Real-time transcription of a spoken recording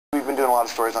we've been doing a lot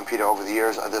of stories on PETA over the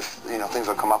years. Things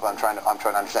will come up. I'm trying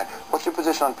to understand. What's your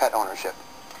position on pet ownership?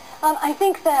 I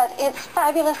think that it's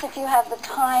fabulous if you have the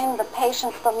time, the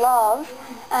patience, the love,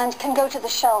 and can go to the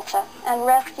shelter and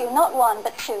rescue not one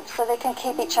but two, so they can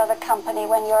keep each other company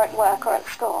when you're at work or at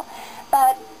school.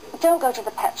 But don't go to the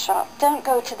pet shop. Don't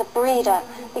go to the breeder,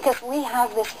 because we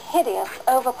have this hideous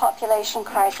overpopulation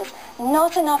crisis.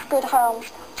 Not enough good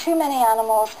homes, too many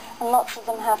animals, and lots of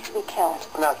them have to be killed.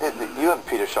 Now, you have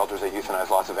PETA shelters that euthanize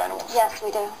lots of animals. Yes,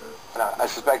 we do. Now, I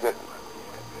suspect that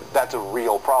that's a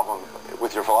real problem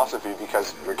with your philosophy,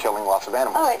 because you're killing lots of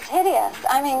animals. Oh, it's hideous.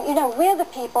 I mean, you know, we're the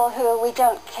people who we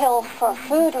don't kill for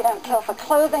food, we don't kill for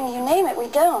clothing, you name it, we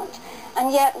don't.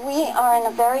 And yet we are in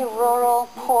a very rural,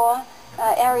 poor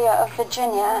area of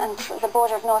Virginia and the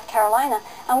border of North Carolina,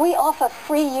 and we offer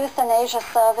free euthanasia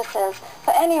services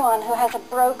for anyone who has a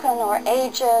broken or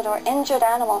aged or injured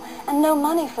animal, and no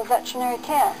money for veterinary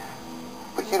care.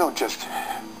 But you don't just...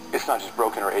 It's not just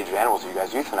broken or aged animals that you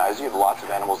guys euthanize. You have lots of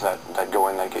animals that go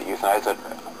in that get euthanized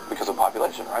because of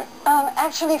population, right?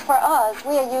 Actually, for us,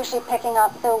 we are usually picking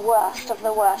up the worst of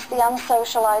the worst, the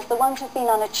unsocialized, the ones who've been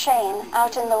on a chain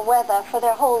out in the weather for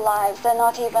their whole lives. They're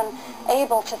not even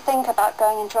able to think about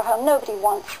going into a home. Nobody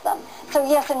wants them. So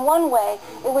yes, in one way,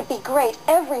 it would be great.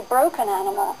 Every broken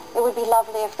animal, it would be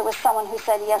lovely if there was someone who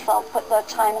said, yes, I'll put the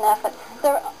time and effort.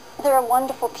 There are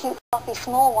wonderful, cute, fluffy,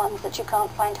 small ones that you can't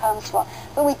find homes for.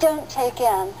 But we don't take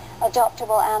in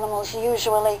adoptable animals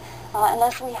usually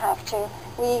unless we have to.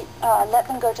 We let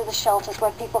them go to the shelters where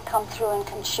people come through and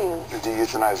can choose. Do you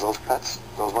euthanize those pets,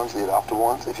 those ones, the adoptable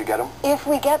ones, if you get them? If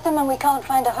we get them and we can't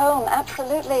find a home,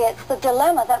 absolutely. It's the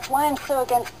dilemma. That's why I'm so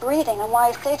against breeding, and why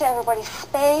I say to everybody,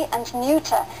 spay and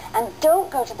neuter. And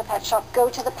don't go to the pet shop, go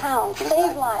to the pound.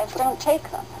 Save lives, don't take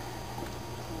them.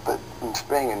 But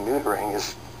spaying and neutering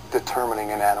is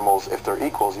determining in animals, if they're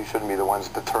equals, you shouldn't be the ones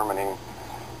determining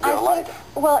their life.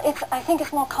 Well, I think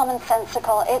it's more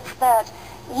commonsensical. It's that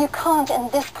you can't, in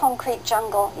this concrete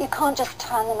jungle, you can't just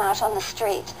turn them out on the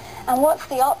street. And what's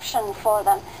the option for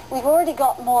them? We've already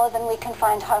got more than we can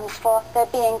find homes for. They're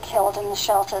being killed in the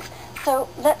shelters. So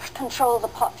let's control the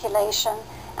population.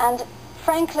 And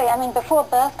frankly, I mean, before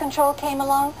birth control came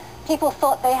along, people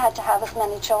thought they had to have as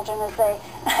many children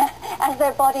as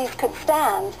their bodies could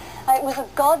stand. It was a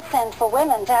godsend for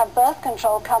women to have birth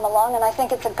control come along, and I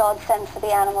think it's a godsend for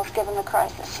the animals given the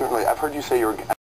crisis. Certainly. I've heard you say you're